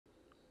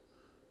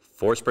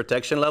Force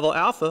Protection Level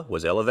Alpha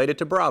was elevated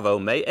to Bravo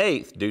May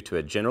 8th due to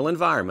a general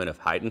environment of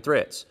heightened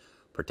threats.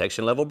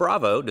 Protection Level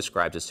Bravo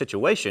describes a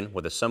situation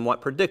with a somewhat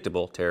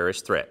predictable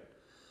terrorist threat.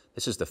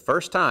 This is the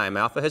first time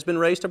Alpha has been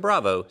raised to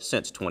Bravo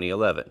since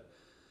 2011.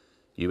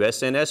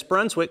 USNS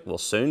Brunswick will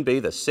soon be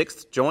the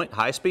 6th joint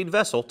high-speed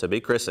vessel to be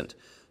christened.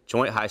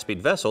 Joint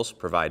high-speed vessels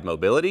provide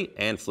mobility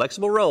and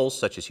flexible roles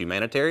such as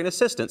humanitarian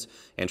assistance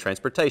and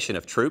transportation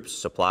of troops,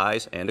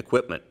 supplies, and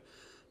equipment.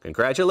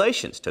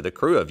 Congratulations to the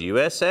crew of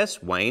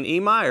USS Wayne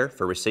E. Meyer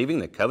for receiving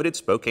the coveted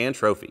Spokane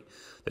Trophy.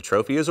 The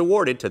trophy is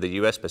awarded to the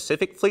U.S.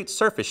 Pacific Fleet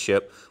surface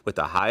ship with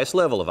the highest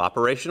level of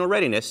operational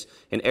readiness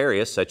in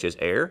areas such as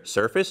air,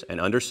 surface,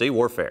 and undersea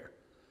warfare.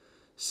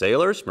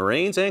 Sailors,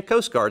 Marines, and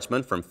Coast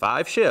Guardsmen from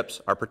 5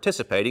 ships are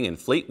participating in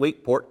Fleet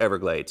Week Port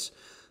Everglades.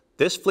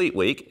 This Fleet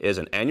Week is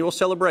an annual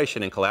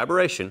celebration in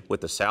collaboration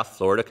with the South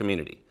Florida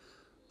community.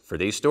 For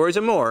these stories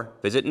and more,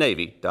 visit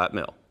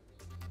Navy.mil.